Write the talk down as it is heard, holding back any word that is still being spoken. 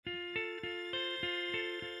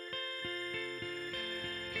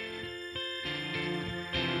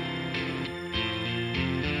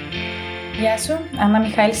Γεια σου, Άννα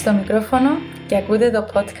Μιχάλη στο μικρόφωνο και ακούτε το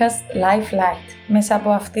podcast Life Light. Μέσα από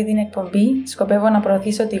αυτή την εκπομπή σκοπεύω να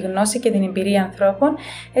προωθήσω τη γνώση και την εμπειρία ανθρώπων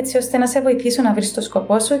έτσι ώστε να σε βοηθήσω να βρεις το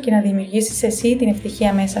σκοπό σου και να δημιουργήσεις εσύ την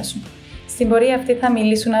ευτυχία μέσα σου. Στην πορεία αυτή θα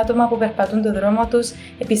μιλήσουν άτομα που περπατούν τον δρόμο τους,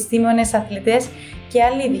 επιστήμονες, αθλητές και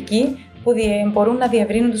άλλοι ειδικοί που μπορούν να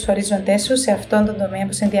διευρύνουν τους ορίζοντές σου σε αυτόν τον τομέα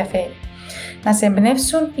που σε ενδιαφέρει. Να σε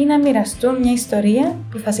εμπνεύσουν ή να μοιραστούν μια ιστορία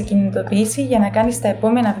που θα σε κινητοποιήσει για να κάνεις τα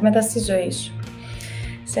επόμενα βήματα στη ζωή σου.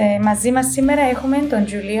 Μαζί μας σήμερα έχουμε τον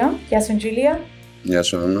Julio. Γεια σου, Julio. Γεια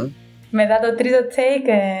σου, Άννα. Μετά το τρίτο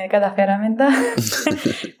take καταφέραμε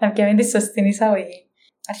να πιάμε τη σωστή εισαγωγή.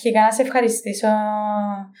 Αρχικά να σε ευχαριστήσω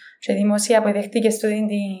και δημόσια που δεχτήκες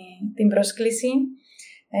την πρόσκληση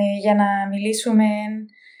για να μιλήσουμε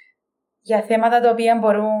για θέματα τα οποία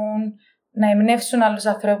μπορούν να εμπνεύσουν άλλους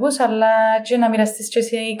ανθρώπους, αλλά και να μοιραστείς και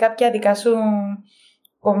εσύ κάποια δικά σου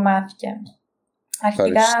κομμάτια.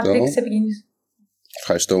 Αρχικά, πριν ξεκινήσουμε.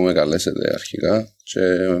 Ευχαριστώ που με καλέσετε αρχικά και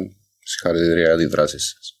συγχαρητήρια για τη δράση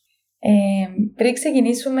σας. Πριν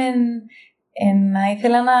ξεκινήσουμε, να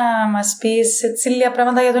ήθελα να μας πεις έτσι λίγα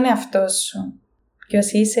πράγματα για τον εαυτό σου.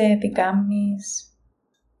 Ποιος είσαι, τι κάνεις?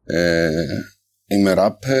 Είμαι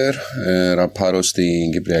ράπερ, ραπάρω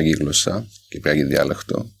στην κυπριακή γλώσσα, κυπριακή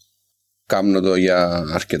διάλεκτο. Κάμνω το για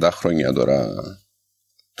αρκετά χρόνια τώρα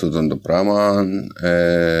τούτο το πράγμα.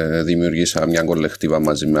 Δημιουργήσα μια κολεκτίβα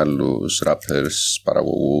μαζί με άλλους rappers,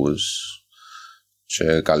 παραγωγούς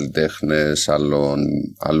και καλλιτέχνες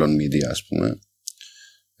άλλων media, ας πούμε.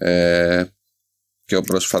 Πιο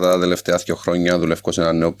πρόσφατα τα τελευταία 2 χρόνια δουλεύω σε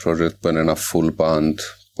ένα νέο project που είναι ένα full band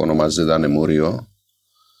που ονομάζεται Ανεμούριο.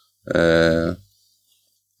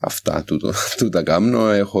 Αυτά, τούτα κάμνω.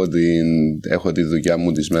 Έχω τη δουλειά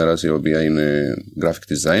μου της μέρας η οποία είναι graphic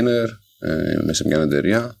designer, είμαι σε μια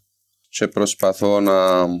εταιρεία και προσπαθώ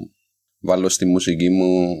να βάλω στη μουσική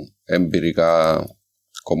μου εμπειρικά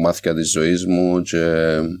κομμάτια της ζωής μου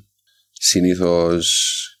και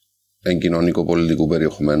συνήθως εγκοινωνικο-πολιτικού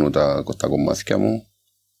περιεχομένου τα κομμάτια μου.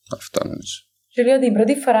 Αυτά νομίζω. Julio, την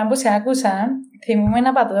πρώτη φορά που σε άκουσα, θυμούμαι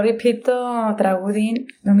να πατώ repeat το τραγούδι,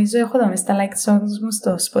 νομίζω έχω εδώ μες τα like songs μου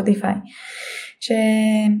στο Spotify. Και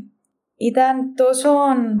ήταν τόσο,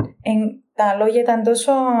 τα λόγια ήταν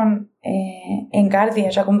τόσο εγκάρδια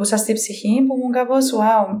και ακουμπούσα στη ψυχή που μου κάπως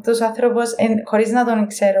wow, τόσο άνθρωπος, χωρίς να τον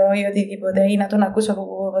ξέρω ή οτιδήποτε ή να τον ακούσω από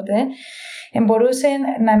οπουδήποτε, μπορούσε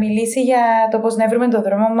να μιλήσει για το πώς να βρούμε τον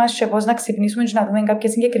δρόμο μας και πώς να ξυπνήσουμε και να δούμε κάποια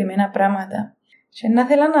συγκεκριμένα πράγματα. Και να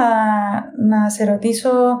θέλω να σε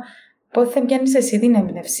ρωτήσω πώς θα πιάνεις εσύ την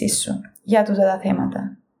έμπνευσή σου για τούτα τα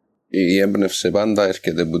θέματα. Η έμπνευση πάντα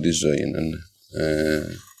έρχεται από τη ζωή.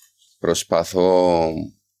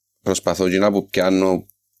 Προσπαθώ εκείνα που πιάνω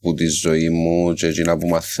από τη ζωή μου και εκείνα που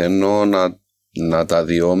μαθαίνω να τα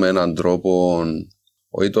διώ με έναν τρόπο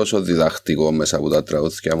όχι τόσο διδακτικό μέσα από τα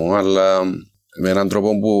τραγούδια μου, αλλά με έναν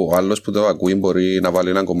τρόπο που ο άλλος που το ακούει μπορεί να βάλει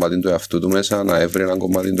ένα κομμάτι του εαυτού του μέσα, να έβρει ένα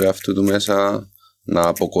κομμάτι του εαυτού του μέσα, να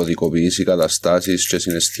αποκωδικοποιήσει καταστάσεις και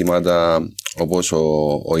συναισθήματα όπως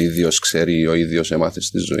ο ίδιος ξέρει, ο ίδιος έμαθε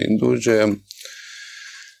στη ζωή του, και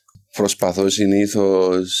προσπαθώ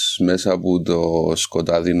συνήθως μέσα από το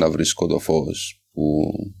σκοτάδι να βρίσκω το φως,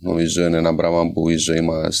 που νομίζω είναι ένα πράγμα που η ζωή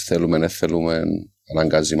μας θέλουμε, δεν θέλουμε,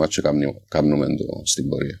 αναγκάζει μας και κάνουμε το στην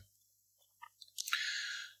πορεία.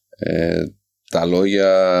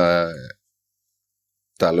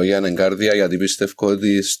 Τα λόγια είναι εγκάρδια, γιατί πιστεύω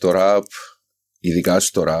ότι στο ραπ, ειδικά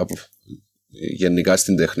στο ραπ, γενικά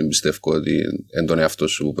στην τέχνη πιστεύω ότι είναι τον εαυτό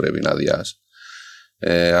σου που πρέπει να διάσει.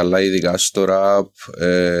 Αλλά ειδικά στο ραπ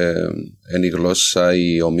είναι η γλώσσα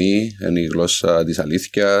η ομή, είναι η γλώσσα της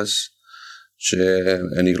αλήθειας και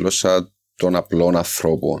είναι η γλώσσα των απλών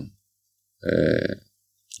ανθρώπων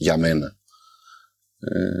για μένα.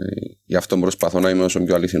 Γι' αυτό προσπαθώ να είμαι όσο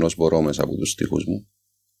πιο αληθινός μπορώ μέσα από τους στίχους μου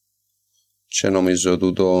και νομίζω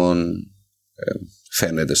τούτον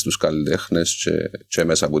φαίνεται στους καλλιτέχνες και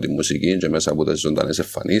μέσα από τη μουσική και μέσα από τις ζωντανές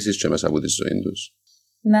εμφανίσεις και μέσα από τη ζωή τους.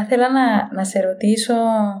 Να θέλω να σε ρωτήσω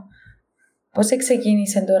πώς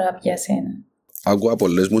ξεκίνησε το ραπ για σένα? Ακούω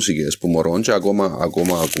πολλές μουσικές που μωρώ και ακόμα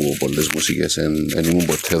ακούω πολλές μουσικές. Δεν ήμουν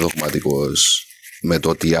ποτέ δογματικός με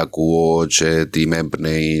το τι ακούω και τι με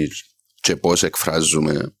εμπνέει και πώς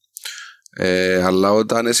εκφράζουμε. Αλλά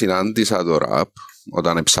όταν συνάντησα το ραπ,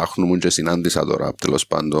 όταν ψάχνουμε και συνάντησα το ραπ, τέλος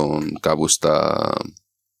πάντων κάπου στα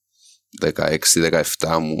 16-17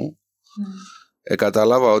 μου,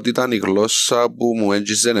 κατάλαβα ότι ήταν η γλώσσα που μου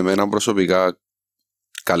έντζιζε εμένα προσωπικά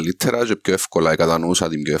καλύτερα και πιο εύκολα, κατανοούσα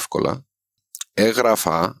την πιο εύκολα.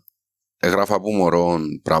 Έγραφα από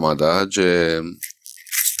μωρών πράγματα και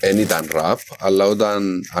δεν ήταν ραπ, αλλά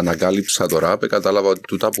όταν ανακάλυψα το ραπ κατάλαβα ότι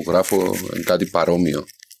τούτα που γράφω είναι κάτι παρόμοιο.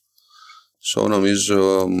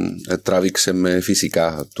 Νομίζω τράβηξε με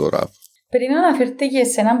φυσικά το ραπ. Πριν αναφερθήκες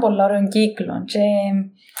σε έναν πολύ ωραίο κύκλο και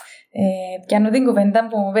πιάνω την κουβέντα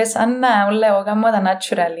που μου πες αν όλα εγώ κάνω τα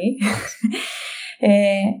naturally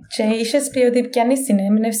και είχες πει ότι πιάνεις την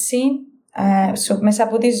έμπνευση μέσα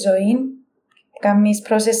από τη ζωή, κάνεις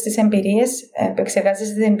process στις εμπειρίες,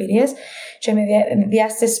 επεξεργάζεσαι τις εμπειρίες και με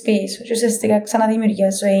διάστες πίσω και ουσιαστικά ξαναδημιουργία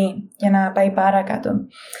ζωή για να πάει παρακάτω.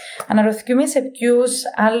 Αναρωτιούμαι σε ποιους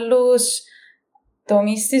άλλους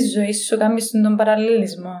τομείς της ζωής σου κάνεις τον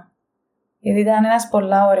παραλληλισμό, γιατί ήταν ένας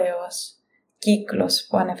πολλά ωραίος κύκλος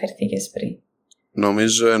που αναφερθήκες πριν.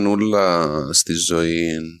 Νομίζω ενούλα στη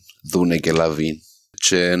ζωή δούνε και λαβή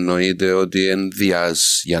και εννοείται ότι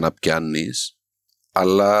ενδιάς για να πιάνεις,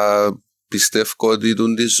 αλλά πιστεύω ότι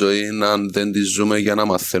τη ζωή αν δεν τη ζούμε για να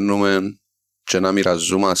μαθαίνουμε και να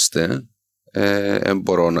μοιραζόμαστε,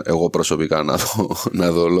 μπορώ εγώ προσωπικά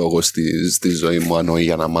να δω λόγο στη ζωή μου αν όχι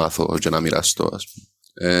για να μάθω και να μοιραστώ, ας πούμε.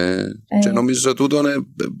 Και νομίζω τούτο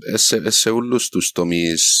σε όλους τους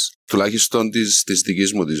τομείς, τουλάχιστον της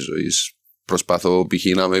δικής μου της ζωής. Προσπαθώ π.χ.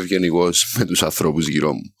 να είμαι ευγενικός με τους ανθρώπους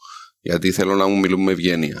γύρω μου, γιατί θέλω να μου μιλούν με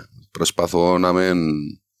ευγένεια. Προσπαθώ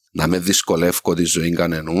να με δυσκολεύω τη ζωή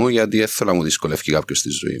κανενού, γιατί δεν θέλω να μου δυσκολεύει κάποιος στη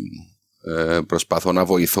ζωή μου. Προσπαθώ να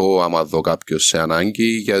βοηθώ άμα δω κάποιος σε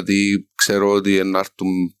ανάγκη, γιατί ξέρω ότι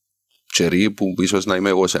ενάρτουν καιροί που ίσως να είμαι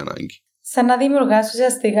εγώ σε ανάγκη. Σαν να δημιουργάς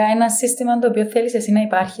ουσιαστικά ένα σύστημα το οποίο θέλεις εσύ να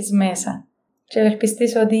υπάρχεις μέσα και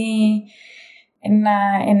ευελπιστείς ότι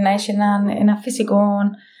να έχει ένα φυσικό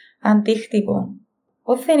αντίκτυπο.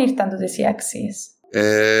 Πώς δεν ήρθαν τούτες οι αξίες?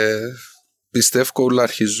 Πιστεύω όλα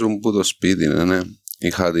αρχίζουν που το σπίτι, ναι.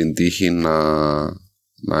 Είχα την τύχη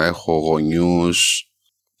να έχω γονιούς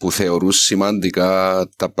που θεωρούν σημαντικά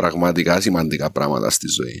τα πραγματικά σημαντικά πράγματα στη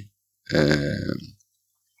ζωή.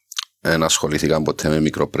 Δεν ασχολήθηκαν ποτέ με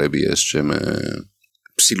μικροπρέπειες και με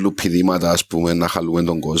ψιλουπηδήματα, ας πούμε, να χαλούμε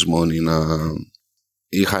τον κόσμο ή να...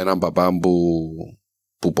 Είχα έναν παπά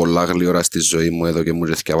που πολλά γλύωρα στη ζωή μου εδώ και μου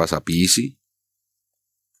διαβάσα ποίηση.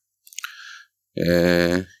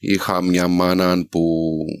 Είχα μια μάνα που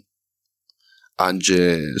αν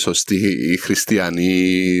και σωστή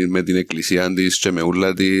χριστιανή με την εκκλησία της και με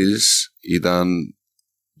ούλα της, ήταν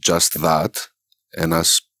just that,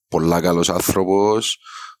 ένας πολλά καλός άνθρωπος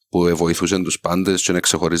που βοηθούσε τους πάντες και δεν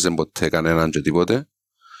ξεχωρίζε ποτέ κανέναν και τίποτε.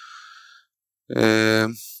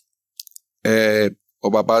 Ο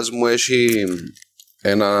παπάς μου έχει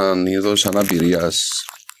έναν είδος αναπηρίας,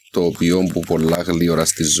 το οποίο που πολλά γλύωρα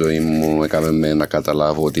στη ζωή μου έκαμε με να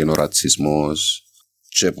καταλάβω ότι είναι ο ρατσισμός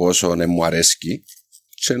και πόσο μου αρέσκει,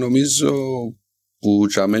 και νομίζω που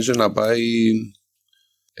τσαμέζε να πάει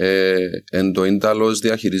εν το ίνταλος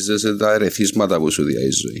διαχειρίζεσαι τα ερεθίσματα που σου διάει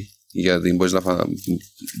η ζωή, γιατί μπορείς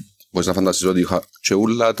να φανταστείς ότι είχα και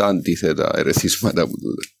όλα τα αντίθετα ερεθίσματα που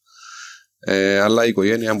τούτε, αλλά η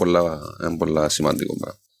οικογένεια είναι πολλά σημαντικό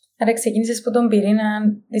πράγμα. Άρα ξεκίνησες από τον πυρήνα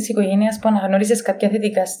της οικογένειας που αναγνώρισες κάποια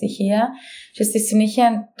θετικά στοιχεία και στη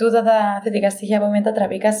συνέχεια τούτα τα θετικά στοιχεία που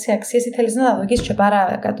μετατραπήκαν σε αξίες ή θέλεις να τα δοκίσεις και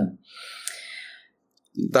παρακάτω.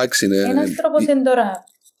 Εντάξει, ναι. Ένας τρόπος είναι τώρα.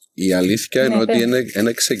 Η αλήθεια είναι ότι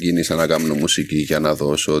δεν ξεκίνησα να κάνω μουσική για να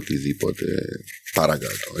δώσω οτιδήποτε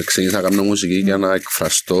παρακάτω. Ξεκίνησα να κάνω μουσική για να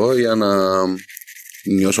εκφραστώ, για να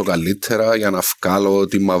νιώσω καλύτερα, για να βγάλω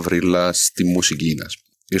τη μαυρίλα στη μουσική.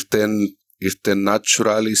 Ήρθε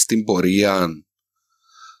natural στην πορεία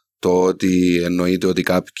το ότι εννοείται ότι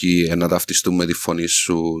κάποιοι να ταυτιστούν με τη φωνή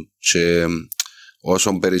σου και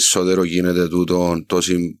όσο περισσότερο γίνεται τούτο,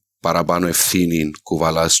 τόση παραπάνω ευθύνη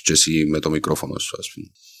κουβαλάς και εσύ με το μικρόφωνο σου, ας πούμε.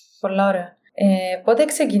 Πολλά ωραία. Πότε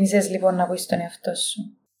ξεκίνησες λοιπόν να ακούεις τον εαυτό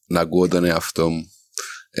σου? Να ακούω τον εαυτό μου.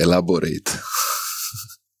 Elaborate.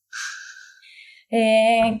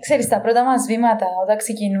 Ξέρεις, τα πρώτα μας βήματα όταν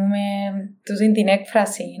ξεκινούμε την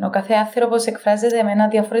έκφραση, ο κάθε άνθρωπος εκφράζεται με ένα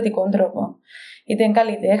διαφορετικό τρόπο. Είτε είναι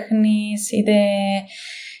καλλιτέχνης, είτε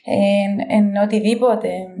οτιδήποτε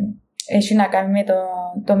έχει να κάνει με το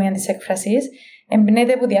τομέα της έκφρασης.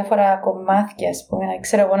 Εμπνέεται από διάφορα κομμάτια, ας πούμε.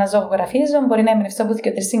 Ξέρω εγώ να ζωγραφίζω, μπορεί να εμπνευστώ από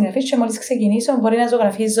 2-3 συγγραφείς και μόλις ξεκινήσω μπορεί να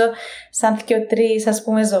ζωγραφίζω σαν 2-3, ας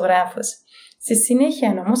πούμε, ζωγράφους. Στη συνέχεια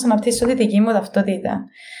όμως αναπτύσσω τη δική μου ταυτότητα.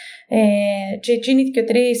 Και εκείνοι και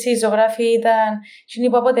τρεις οι ζωγράφοι ήταν εκείνοι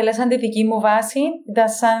που αποτελέσαν τη δική μου βάση, ήταν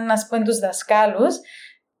σαν να πούμε τους δασκάλους,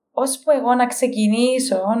 ώσπου εγώ να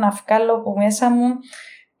ξεκινήσω να βγάλω από μέσα μου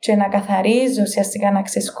και να καθαρίζω, ουσιαστικά να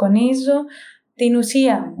ξεσκονίζω την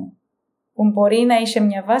ουσία μου, που μπορεί να είχε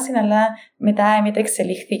μια βάση, αλλά μετά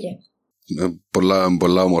εξελίχθηκε.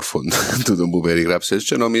 Πολλά όμορφο τούτο που περιγράψες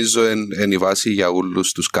και νομίζω είναι η βάση για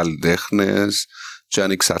όλους τους καλλιτέχνες και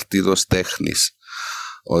ανεξαρτήτως τέχνης.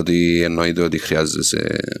 Ότι εννοείται ότι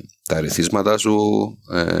χρειάζεσαι τα ερεθίσματα σου,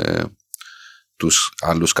 τους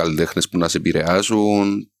άλλους καλλιτέχνες που να σε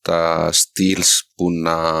επηρεάζουν, τα styles που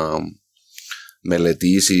να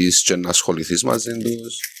μελετήσεις και να ασχοληθείς μαζί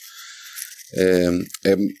τους.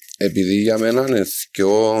 Επειδή για μένα είναι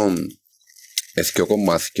δύο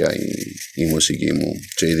κομμάτια η μουσική μου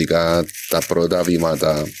και ειδικά τα πρώτα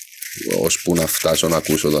βήματα ώσπου να φτάσω να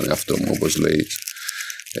ακούσω τον εαυτό μου, όπως λέει.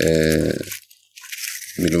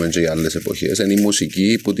 Μιλούμε και για άλλες εποχές. Είναι η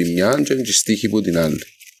μουσική που τη μια και η στίχη που την άλλη.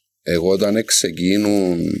 Εγώ όταν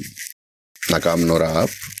ξεκίνουν να κάνω ραπ,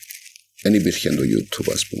 δεν υπήρχε το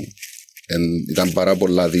YouTube, ας πούμε. Ήταν πάρα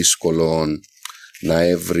πολλά δύσκολο να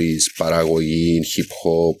έβρεις παραγωγή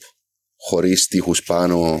hip-hop χωρίς στίχους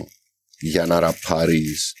πάνω για να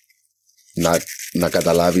ραπάρεις, να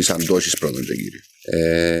καταλάβεις αν το έχεις πρώτον και κύριε.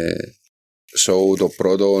 So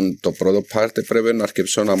το πρώτο part πρέπει να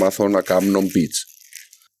αρκεψώ να μάθω να κάνω beats.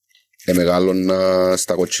 Μεγάλωνα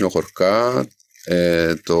στα κοτσινοχωρκά,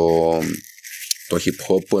 το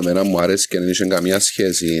hip-hop που εμένα μου άρεσε και δεν είχε καμία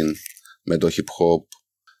σχέση με το hip-hop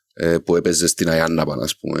που έπαιζε στην Αιάνναπα,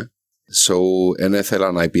 ας πούμε. So, δεν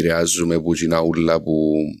ήθελα να επηρεάζουμε που γίνα ούλα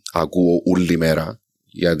που ακούω όλη μέρα,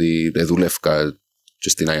 γιατί δούλευκα και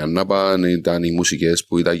στην Αιάνναπα, ήταν οι μουσικές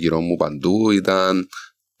που ήταν γύρω μου παντού, ήταν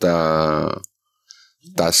τα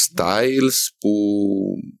styles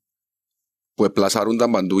που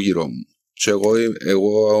επλασάρονταν παντού γύρω μου. Και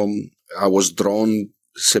εγώ I was drawn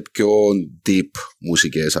σε πιο deep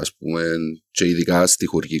μουσικές, ας πούμε, και ειδικά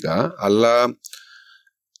στιχουργικά, αλλά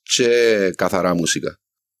και καθαρά μουσικά.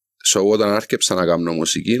 So, όταν άρχισα να κάνω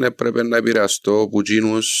μουσική, έπρεπε να επηρεαστώ από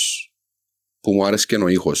εκείνους που μου άρεσε και ο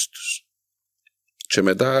ήχος τους. Και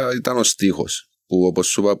μετά ήταν ο στίχος, που όπως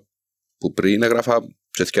σου είπα που πριν έγραφα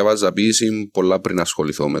και θυκιάβαζα ποίηση πολλά πριν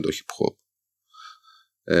ασχοληθώ με το hip-hop.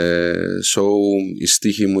 So, η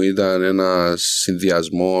στίχη μου ήταν ένας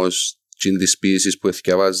συνδυασμός της ποίησης που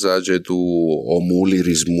θυκιάβαζα και του ομού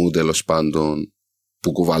λυρισμού, τέλος πάντων,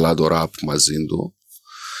 που κουβαλά το rap μαζί του.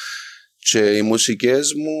 Και οι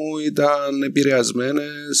μουσικές μου ήταν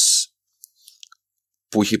επηρεασμένες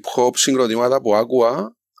που hip-hop συγκροτήματα που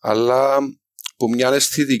άκουα, αλλά που μια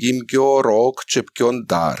αισθητική πιο rock και πιο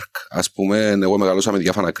dark. Ας πούμε, εγώ μεγαλώσα με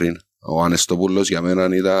διάφανα κρίν. Ο Ανεστόπουλος για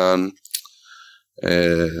μένα ήταν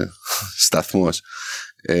σταθμός.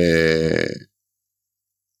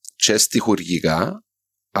 Και στιχουργικά,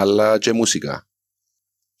 αλλά και μουσικά.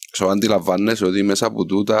 So, αντιλαμβάνεσαι ότι μέσα από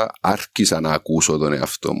τούτα άρχισα να ακούσω τον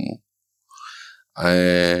εαυτό μου.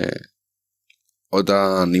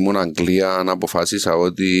 Όταν ήμουν Αγγλία αποφάσισα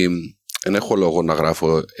ότι δεν έχω λόγο να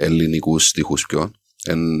γράφω ελληνικούς στίχους πιο.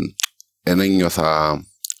 Δεν ένιωθα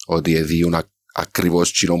ότι εδίουν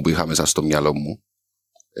ακριβώς κοινό που είχα μέσα στο μυαλό μου.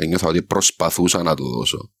 Ένιωθα ότι προσπαθούσα να το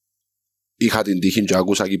δώσω. Είχα την τύχη και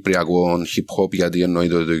άκουσα κυπριακό hip-hop, γιατί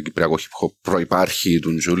εννοείται ότι το κυπριακό hip-hop προϋπάρχει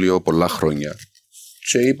του Julio πολλά χρόνια.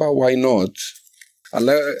 Και είπα why not.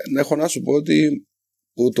 Αλλά έχω να σου πω ότι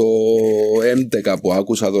που το 11 που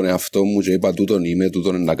άκουσα τον εαυτό μου και είπα τούτον είμαι,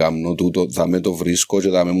 τούτον να κάνω, τούτο θα με το βρίσκω και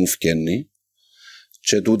θα με μου φκένει,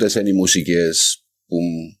 και τούτες είναι οι μουσικές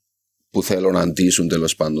που θέλω να αντίσουν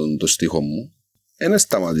τέλος πάντων το στίχο μου. Δεν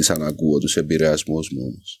σταματήσα να ακούω τους επηρεασμούς μου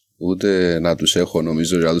όμως, ούτε να τους έχω,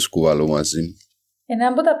 νομίζω, για να τους κουβαλώ μαζί. Ένα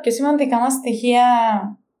από τα πιο σημαντικά μας στοιχεία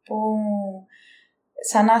που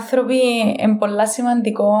σαν άνθρωποι είναι πολλά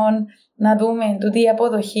σημαντικό να δούμε τούτη η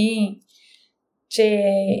αποδοχή και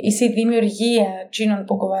η συνδημιουργία εκείνων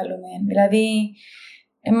που κουβαλούμε. Δηλαδή,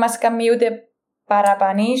 δεν μας κάνει ούτε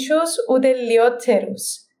παραπανήσιους ούτε λιότερους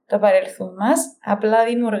το παρελθόν μας, απλά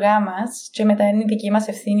δημιουργά μας και μετά είναι η δική μας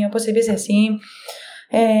ευθύνη, όπως είπες εσύ,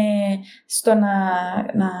 στο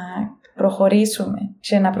να προχωρήσουμε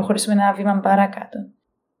και να προχωρήσουμε ένα βήμα παρακάτω.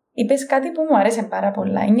 Είπες κάτι που μου άρεσε πάρα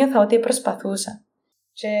πολλά. Νιώθα ότι προσπαθούσα.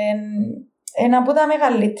 Και ένα από τα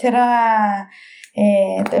μεγαλύτερα,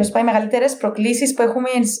 οι μεγαλύτερες προκλήσεις που έχουμε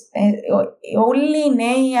όλοι οι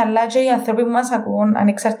νέοι, αλλά και οι άνθρωποι που μας ακούν,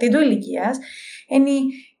 ανεξαρτήτου ηλικίας, είναι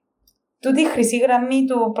τούτη η χρυσή γραμμή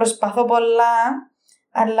του προσπαθώ πολλά,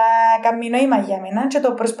 αλλά κάνει νόημα για μένα, και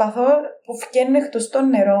το προσπαθώ που φκένω εκτός στο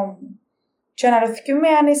νερό μου. Και αναρωτιούμαι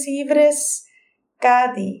αν εσύ ήβρες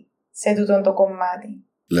κάτι σε τούτο το κομμάτι.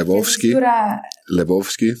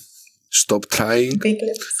 Λεπόφσκι, stop trying.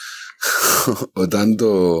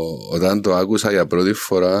 Όταν το άκουσα για πρώτη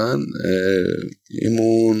φορά,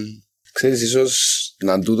 ήμουν... Ξέρεις, ίσως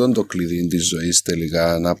να τούτον το κλειδί της ζωής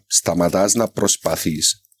τελικά, να σταματάς να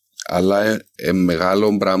προσπαθείς. Αλλά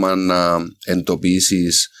μεγάλο πράγμα να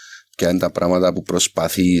εντοπίσεις ποια είναι τα πράγματα που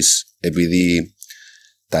προσπαθείς επειδή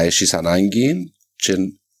τα έχεις ανάγκη, και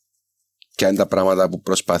ποια είναι τα πράγματα που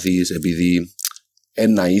προσπαθείς επειδή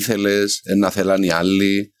να ήθελες, να θέλαν οι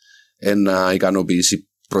άλλοι, να ικανοποιήσει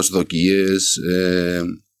προσδοκίες.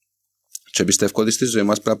 Και πιστεύω ότι στη ζωή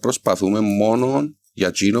μας πρέπει να προσπαθούμε μόνο για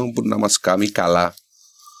εκείνο που να μας κάνει καλά.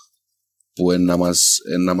 Που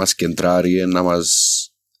να μας κεντράρει, να μας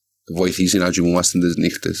βοηθήσει να κοιμούμαστε τις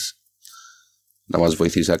νύχτες. Να μας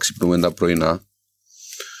βοηθήσει να ξυπνούμε τα πρωινά.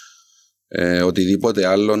 Οτιδήποτε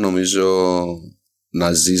άλλο νομίζω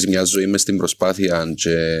να ζεις μια ζωή μες στην προσπάθεια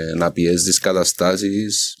και να πιέζεις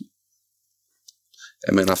καταστάσεις,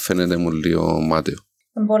 εμένα φαίνεται μου λίγο μάταιο.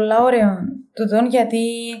 Πολλά ωραίο τούτον, γιατί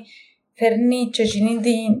φέρνει και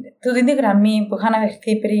τούτη τη γραμμή που είχα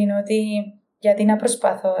αναφερθεί πριν, ότι γιατί να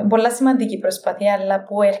προσπαθώ. Είναι πολλά σημαντική προσπάθεια, αλλά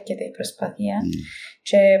πού έρχεται η προσπάθεια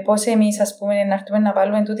και πώς εμείς, ας πούμε, να έρθουμε να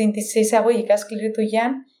βάλουμε τούτη τη εισαγωγικά σκληρή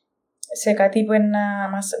δουλειά σε κάτι που να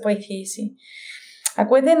μας βοηθήσει.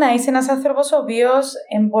 Ακούεται να είσαι ένας άνθρωπος ο οποίος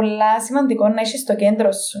είναι πολλά σημαντικό να έχεις το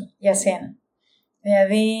κέντρο σου για σένα.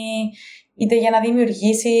 Δηλαδή, είτε για να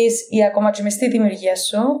δημιουργήσεις ή ακόμα και μες στη δημιουργία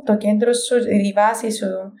σου, το κέντρο σου, η βάση σου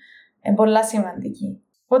είναι πολλά σημαντική.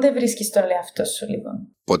 Πότε βρίσκεις τον εαυτό σου,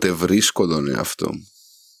 λοιπόν? Πότε βρίσκω τον εαυτό μου?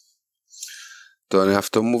 Τον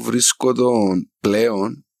εαυτό μου βρίσκω τον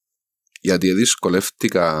πλέον, γιατί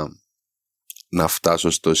δυσκολεύτηκα να φτάσω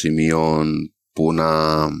στο σημείο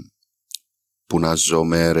που να ζω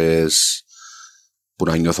μέρες, που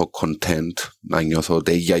να νιώθω content, να νιώθω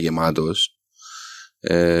τέλεια γεμάτος.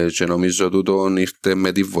 Και νομίζω τούτον ήρθε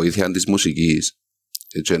με τη βοήθεια της μουσικής.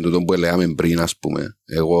 Και τούτον που λέγαμε πριν, ας πούμε.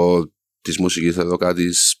 Εγώ της μουσικής θα δω κάτι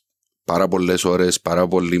πάρα πολλές ώρες, πάρα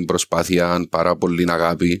πολλή προσπάθεια, πάρα πολλή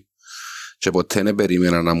αγάπη. Και ποτέ δεν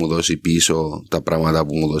περίμενα να μου δώσει πίσω τα πράγματα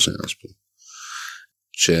που μου δώσε, ας πούμε.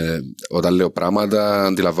 Και όταν λέω πράγματα,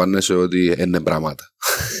 αντιλαμβάνεσαι ότι είναι πράγματα.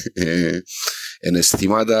 Είναι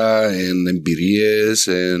αισθήματα, είναι εμπειρίες,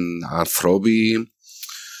 είναι ανθρώποι.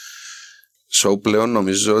 Πλέον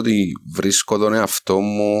νομίζω ότι βρίσκω τον εαυτό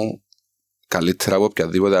μου καλύτερα από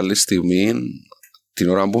οποιαδήποτε άλλη στιγμή, την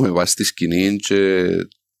ώρα που με βάζει στη σκηνή και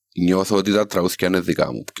νιώθω ότι τα τραγούδια είναι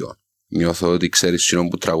δικά μου πλέον. Νιώθω ότι ξέρεις σύνον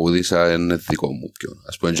που τραγούδισα είναι δικό μου πλέον.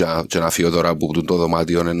 Ας πούμε και να φύγω τώρα που το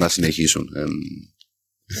δωμάτιο είναι να συνεχίσουν.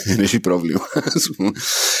 Δεν έχει πρόβλημα, ας πούμε.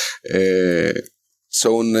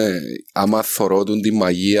 Άμα θωρώ τη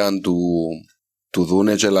μαγεία του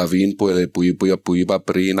Δούνε και Λαβίν που είπα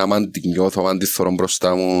πριν, άμα την νιώθω, άμα την θωρώ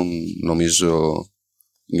μπροστά μου, νομίζω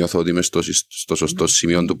νιώθω ότι είμαι στο σωστό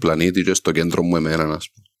σημείο του πλανήτη και στο κέντρο μου εμένα, ας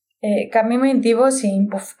πούμε. Καμία με εντύπωση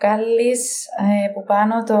που βγάλεις που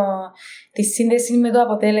πάνω τη σύνδεση με το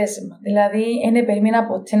αποτέλεσμα. Δηλαδή, δεν περίμενα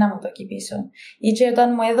ποτέ να μου το εκεί πίσω. Ή και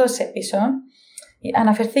όταν μου έδωσε πίσω,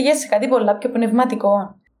 αναφερθήκε σε κάτι πολλά πιο πνευματικό.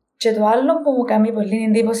 Και το άλλο που μου κάνει πολύ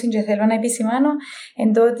εντύπωση και θέλω να επισημάνω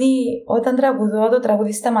είναι το ότι όταν τραγουδώ, το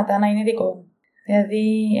τραγούδι σταματά να είναι δικό μου. Δηλαδή,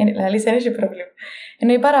 αλήθεια δεν έχει πρόβλημα.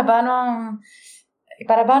 Ενώ οι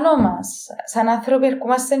παραπάνω μας, σαν άνθρωποι,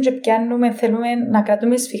 ερχόμαστε και πιάνουμε, θέλουμε να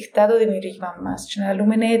κρατούμε σφιχτά το δημιουργήμα μας. Και να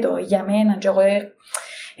λέμε ναι, το για μένα, και εγώ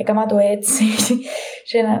έκανα το έτσι.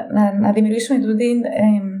 Και να δημιουργήσουμε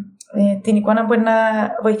την εικόνα που να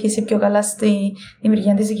βοηθήσει πιο καλά στη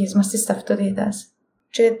δημιουργία της δικής μας της ταυτότητας.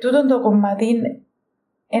 Και τούτο το κομμάτι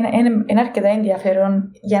είναι αρκετά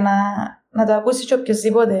ενδιαφέρον για να το ακούσει και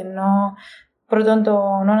οποιοσδήποτε. Ενώ πρώτον το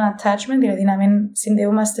non-attachment, δηλαδή να μην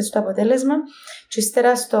συνδεούμαστε στο αποτέλεσμα, και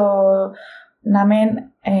ύστερα στο να μην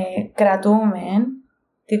κρατούμε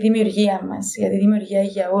τη δημιουργία μας, γιατί η δημιουργία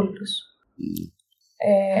για όλους.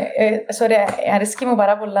 Αρέσκει μου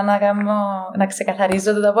πάρα πολλά να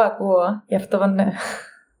ξεκαθαρίζω το που ακούω, γι' αυτό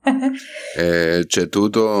και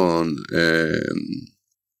τούτο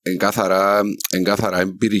εν καθαρά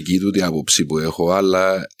εμπειρική τούτη άποψη που έχω,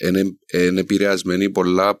 αλλά είναι επηρεασμένη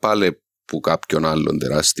πολλά πάλι που κάποιον άλλον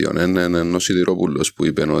τεράστιο. Είναι ο Σιδηρόπουλος που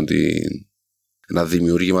είπε ότι ένα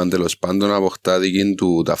δημιούργημα τέλος πάντων αποκτά δική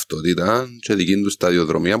του ταυτότητα και δική του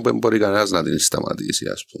σταδιοδρομία που δεν μπορεί κανένας να την σταματήσει,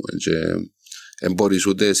 ας πούμε. Και δεν μπορείς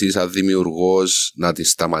ούτε εσύ σαν δημιουργός να την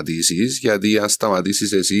σταματήσεις, γιατί αν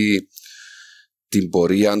σταματήσεις εσύ την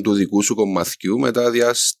πορεία του δικού σου κομματιού, μετά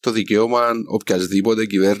διάς το δικαίωμα οποιασδήποτε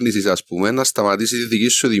κυβέρνησης, ας πούμε, να σταματήσει τη δική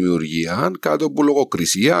σου δημιουργία κάτω από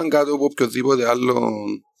λογοκρισία, κάτω από οποιοδήποτε άλλο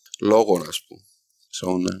λόγο, ας πούμε.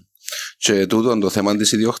 Και τούτο το θέμα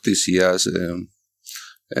της ιδιοκτησίας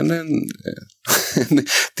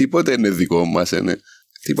τίποτε είναι δικό μας,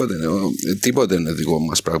 τίποτε είναι δικό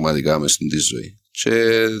μας πραγματικά μες στην τη ζωή.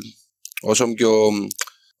 Και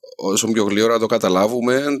όσο πιο γλυόρα το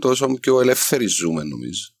καταλάβουμε, τόσο πιο ελεύθεροι ζούμε,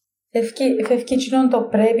 νομίζω. Φεύγει εκείνον το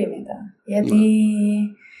πρέπει μετά, γιατί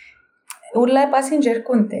όλα πάσουν και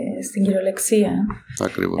έρχονται στην κυριολεξία.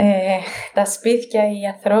 Ακριβώς. Τα σπίτια, οι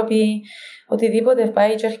ανθρώποι, οτιδήποτε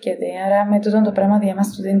πάει και έρχεται. Άρα με τούτο το πράγμα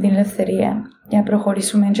διαμάς του δίνει την ελευθερία για να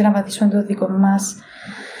προχωρήσουμε και να βαθίσουμε το δικό μας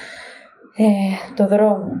Το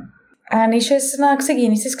δρόμο. Αν είχες να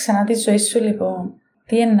ξεκινήσεις ξανά τη ζωή σου, λοιπόν,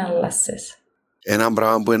 τι είναι να αλλάσεις? Ένα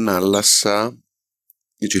πράγμα που είναι να αλλάσα,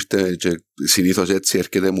 και συνήθως έτσι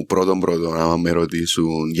έρχεται μου πρώτον, άμα με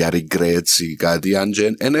ρωτήσουν για regrets ή κάτι, αν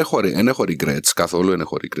και δεν έχω regrets, καθόλου δεν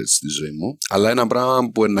έχω regrets στη ζωή μου, αλλά ένα πράγμα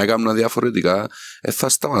που να έκανα διαφορετικά, θα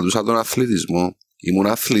σταματούσα τον αθλητισμό. Ήμουν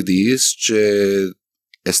αθλητής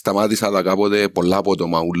και σταμάτησα τα κάποτε πολλά από το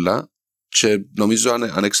μαούλα και νομίζω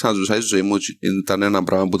αν ξαναζούσα η ζωή μου ήταν ένα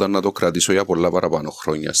πράγμα που ήταν να το κρατήσω για πολλά παραπάνω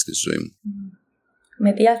χρόνια στη ζωή μου.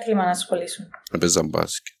 Με τι άθλημα να ασχολήσουν? Έπαιζα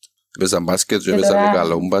μπάσκετ. Έπαιζα μπάσκετ και έπαιζα και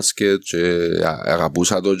καλό μπάσκετ και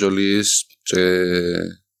αγαπούσα το τζολίς και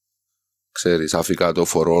ξέρεις, άφηκα το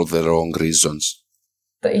for all the wrong reasons.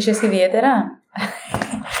 Το είχες ιδιαίτερα?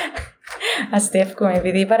 Αστεύκομαι,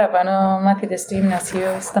 επειδή παραπάνω μάθητες του γυμνασίου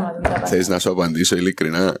σταματούν τα πάντα. Θέλεις να σου απαντήσω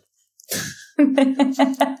ειλικρινά?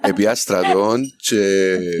 Επία στρατών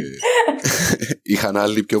και είχαν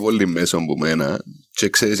άλλοι πιο πολύ μέσω από μένα και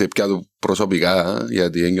ξέρεις πια το προσωπικά,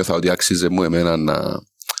 γιατί ένιωθα ότι άξιζε μου εμένα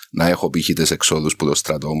να έχω π.χ. εξόδους που το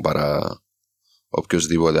στρατών παρά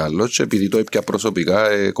οποιοσδήποτε άλλο, και επειδή το έπια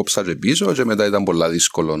προσωπικά κόψα και πίσω και μετά ήταν πολλά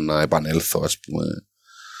δύσκολο να επανέλθω, ας πούμε,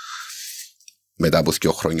 μετά από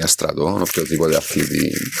 2 χρόνια στρατών. Οποιοδήποτε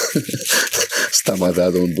αθλητή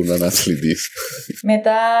σταματά τον που να είναι αθλητής.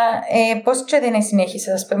 Μετά πώς και δεν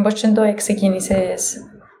συνέχισες, ας πούμε, πώς και το ξεκίνησες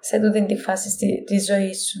σε τούτη τη φάση της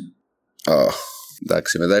ζωής σου?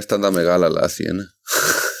 Εντάξει, μετά ήρθαν τα μεγάλα λάθη,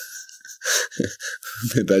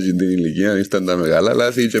 μετά την ηλικία ήρθαν τα μεγάλα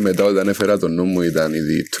λάθη και μετά όταν έφερα το νου μου ήταν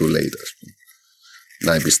ήδη too late, ας πούμε,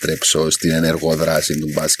 να επιστρέψω στην ενεργό δράση του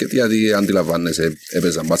μπάσκετ, γιατί αντιλαμβάνεσαι,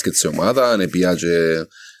 έπαιζα μπάσκετ σε ομάδα, επία και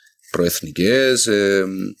προεθνικές,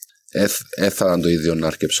 θα ήταν το ίδιο να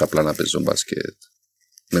αρκέψω απλά να παίζω μπάσκετ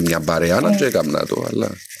με μια παρέα να και έκανα το,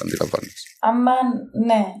 αλλά αντιλαμβάνεσαι. Άμα,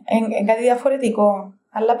 ναι, κάτι διαφορετικό,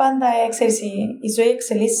 αλλά πάντα, ξέρεις, η ζωή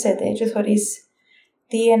εξελίσσεται και θεωρείς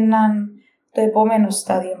τι είναι το επόμενο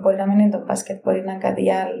στάδιο. Μπορεί να μην είναι το μπάσκετ, μπορεί να είναι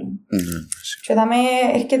κάτι άλλο. Και όταν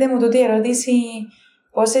έρχεται μου τούτη η ερώτηση,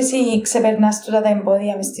 πώς εσύ ξεπερνάς τούτα τα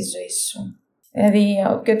εμπόδια μες στη ζωή σου? Δηλαδή,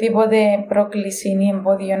 οποιοδήποτε πρόκληση ή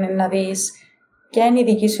εμπόδιο είναι να δεις ποια είναι η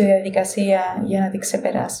δική σου διαδικασία για να την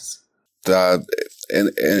ξεπεράσεις.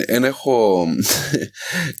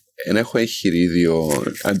 Εν έχω εγχειρίδιο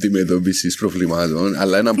αντιμετώπισης προβλημάτων,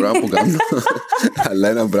 αλλά ένα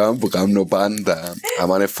πράγμα που κάνω πάντα,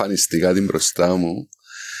 άμα εμφανιστεί κάτι μπροστά μου,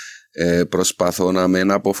 προσπαθώ να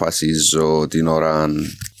μην αποφασίζω την ώρα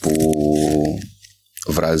που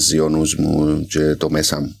βράζει ο νους μου και το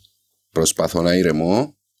μέσα μου. Προσπαθώ να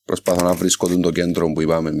ηρεμώ, προσπαθώ να βρίσκω το κέντρο που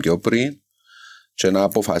είπαμε πιο πριν και να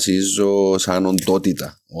αποφασίζω σαν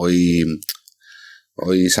οντότητα,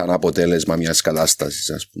 όχι σαν αποτέλεσμα μιας κατάστασης,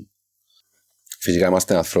 ας πούμε. Φυσικά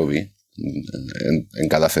είμαστε άνθρωποι, δεν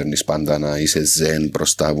καταφέρνεις πάντα να είσαι ζεν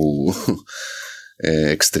μπροστά από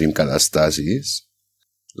extreme καταστάσεις.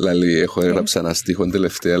 Λαλή, έχω έγραψα ένα στίχο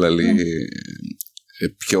τελευταία, λαλή,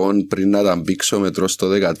 ποιον πριν να τα μπήξω μετρώ στο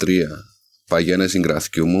 13. Παγαίνε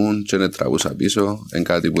συγκραθιούμουν και να τραβούσα πίσω, εν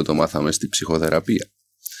κάτι που το μάθαμε στη ψυχοθεραπεία.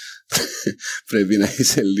 Πρέπει να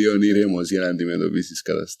είσαι λίγο ήρεμος για να αντιμετωπίσεις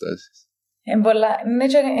καταστάσεις.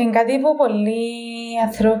 Είναι κάτι που πολλοί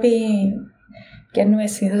άνθρωποι καίνουμε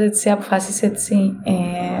συνήθως έτσι, αποφάσεις έτσι,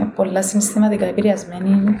 πολλά συναισθηματικά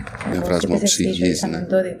επηρεασμένοι. Νευράσμα ψυχής, ναι.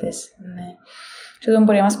 Και αυτό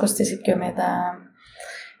μπορεί να μας κοστίσει πιο μετά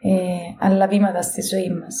άλλα βήματα στη ζωή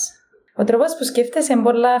μας. Ο τρόπος που σκέφτεσαι είναι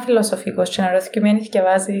πολλά φιλοσοφικός και να ρωτήσουμε αν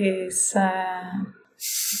θυκευάζεις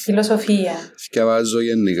φιλοσοφία. Θυκευάζω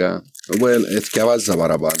γενικά. Θυκευάζα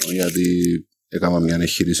παραπάνω, γιατί έκανα μια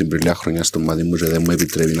εγχείρηση πριν χρόνια στο μάτι μου και δεν μου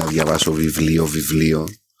επιτρέπει να διαβάσω βιβλίο.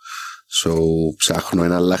 So, ψάχνω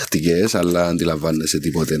εναλλακτικές, αλλά αντιλαμβάνεσαι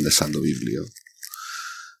τίποτε είναι σαν το βιβλίο.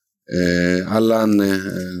 Αλλά ναι,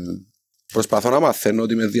 προσπαθώ να μαθαίνω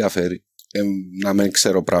ότι με ενδιαφέρει. Να μην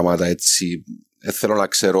ξέρω πράγματα έτσι. Θέλω να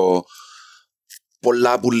ξέρω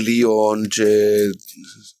πολλά πουλίων και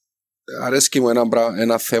αρέσκει μου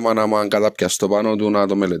ένα θέμα να με καταπιαστώ πάνω του, να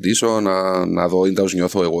το μελετήσω, να δω ή τα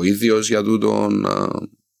νιώθω εγώ ίδιος για τούτο, να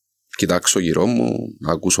κοιτάξω γύρω μου,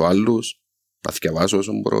 να ακούσω άλλους, να θυκευάσω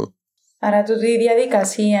όσο μπορώ. Άρα τούτη η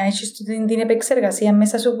διαδικασία, έχεις την επεξεργασία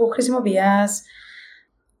μέσα σου που χρησιμοποιάς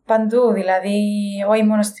παντού, δηλαδή όχι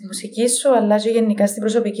μόνο στη μουσική σου, αλλά και γενικά στην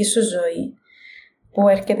προσωπική σου ζωή. Που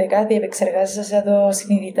έρχεται κάτι, επεξεργάζεσαι το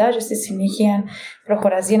συνειδητά και στη συνέχεια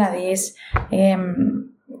προχωράς για να δεις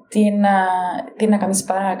τι να κάνεις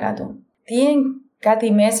παρακάτω. Τι είναι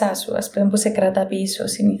κάτι μέσα σου, ας πούμε, που σε κρατά πίσω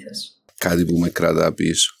συνήθως? Κάτι που με κρατά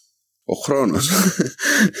πίσω. Ο χρόνος.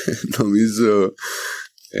 Νομίζω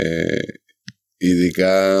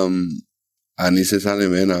ειδικά αν είσαι σαν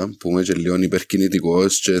εμένα που είμαι και λίγο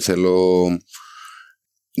υπερκινητικός και θέλω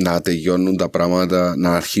να τελειώνουν τα πράγματα,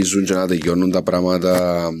 να αρχίζουν και να τελειώνουν τα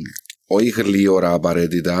πράγματα όχι γλίωρα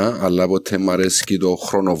απαραίτητα, αλλά ποτέ μ' αρέσει το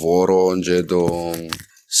χρονοβόρο και το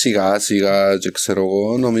σιγά σιγά και ξέρω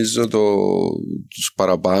εγώ, νομίζω τους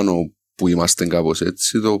παραπάνω που είμαστε κάπως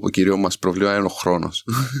έτσι, το κύριο μας πρόβλημα είναι ο χρόνος.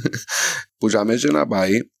 Που για μένα να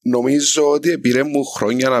πάει, νομίζω ότι πήρε μου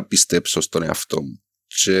χρόνια να πιστέψω στον εαυτό μου.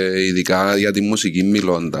 Και ειδικά για τη μουσική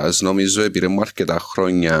μιλώντας, νομίζω πήρε μου αρκετά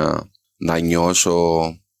χρόνια να νιώσω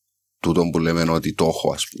τούτο που λέμε ότι το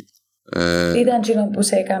έχω, ας πούμε. Ήταν εκείνο που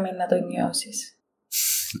σε έκαμε να το νιώσεις.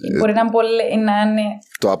 Μπορεί να είναι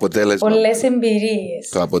το αποτέλεσμα, πολλές εμπειρίες.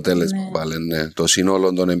 Το αποτέλεσμα, ναι. Πάλι, ναι. Το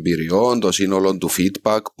σύνολο των εμπειριών, το σύνολο του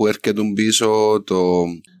feedback που έρχεται πίσω,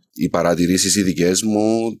 οι παρατηρήσεις οι δικές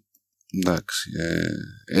μου. Εντάξει,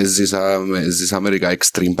 έζησα μερικά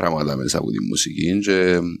extreme πράγματα μέσα από τη μουσική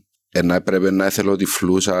και να έπρεπε να θέλω τη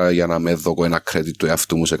φλούσα για να με δω ένα credit του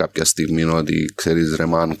εαυτού μου σε κάποια στιγμή ότι ξέρεις ρε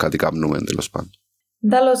μαν κάτι κάνουμε τέλος πάντων.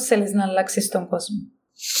 Τέλος θέλεις να αλλάξεις τον κόσμο.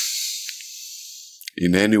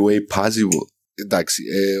 In any way possible. Εντάξει,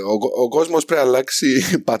 ο κόσμος πρέπει να αλλάξει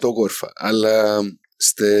πατόκορφα, αλλά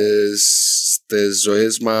στις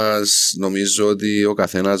ζωές μας νομίζω ότι ο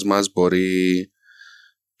καθένας μας μπορεί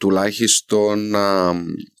τουλάχιστον να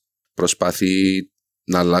προσπαθεί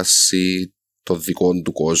να αλλάξει το δικό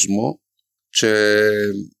του κόσμο και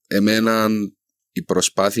εμένα η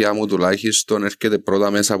προσπάθεια μου τουλάχιστον έρχεται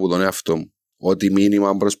πρώτα μέσα από τον εαυτό μου. Ό,τι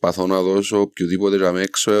μήνυμα προσπαθώ να δώσω οποιοδήποτε για με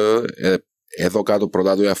έξω, εδώ κάτω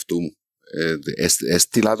πρώτα του εαυτού μου.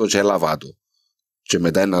 Έστειλα το και έλαβα το και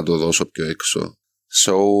μετά να το δώσω πιο έξω.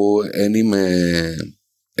 So,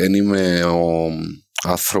 εν είμαι ο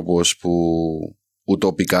άνθρωπος που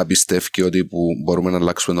ουτοπικά πιστεύει ότι μπορούμε να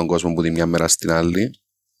αλλάξουμε τον κόσμο από τη μια μέρα στην άλλη,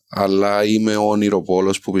 αλλά είμαι ο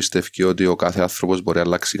όνειροπόλος που πιστεύει ότι ο κάθε άνθρωπος μπορεί να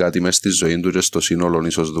αλλάξει κάτι μέσα στη ζωή του και στο σύνολο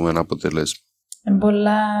ίσως δούμε ένα αποτέλεσμα.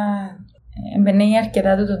 Εμπνέει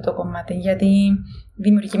αρκετά το κομμάτι, γιατί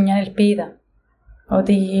δημιουργεί μια ελπίδα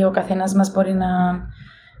ότι ο καθένας μας μπορεί να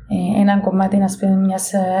ένα κομμάτι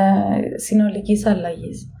μιας συνολικής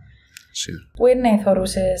αλλαγής. Πού είναι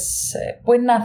θεωρούσες, πού είναι